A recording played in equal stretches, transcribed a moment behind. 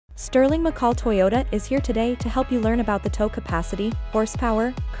Sterling McCall Toyota is here today to help you learn about the tow capacity,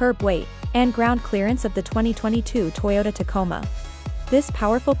 horsepower, curb weight, and ground clearance of the 2022 Toyota Tacoma. This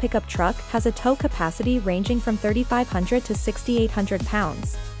powerful pickup truck has a tow capacity ranging from 3,500 to 6,800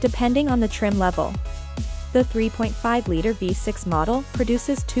 pounds, depending on the trim level. The 3.5-liter V6 model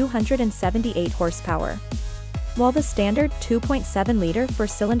produces 278 horsepower, while the standard 2.7-liter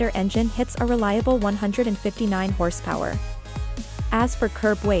four-cylinder engine hits a reliable 159 horsepower. As for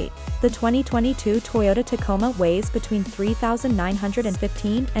curb weight, the 2022 Toyota Tacoma weighs between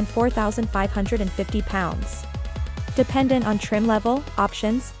 3,915 and 4,550 pounds, dependent on trim level,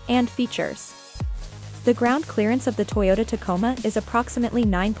 options, and features. The ground clearance of the Toyota Tacoma is approximately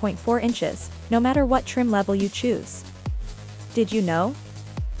 9.4 inches, no matter what trim level you choose. Did you know?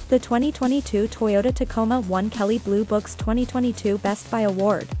 The 2022 Toyota Tacoma won Kelley Blue Book's 2022 Best Buy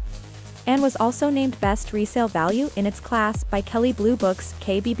Award, and was also named Best Resale Value in its class by Kelley Blue Book's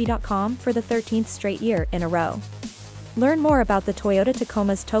KBB.com for the 13th straight year in a row. Learn more about the Toyota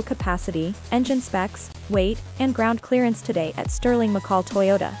Tacoma's tow capacity, engine specs, weight, and ground clearance today at Sterling McCall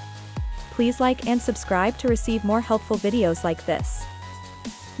Toyota. Please like and subscribe to receive more helpful videos like this.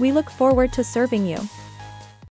 We look forward to serving you.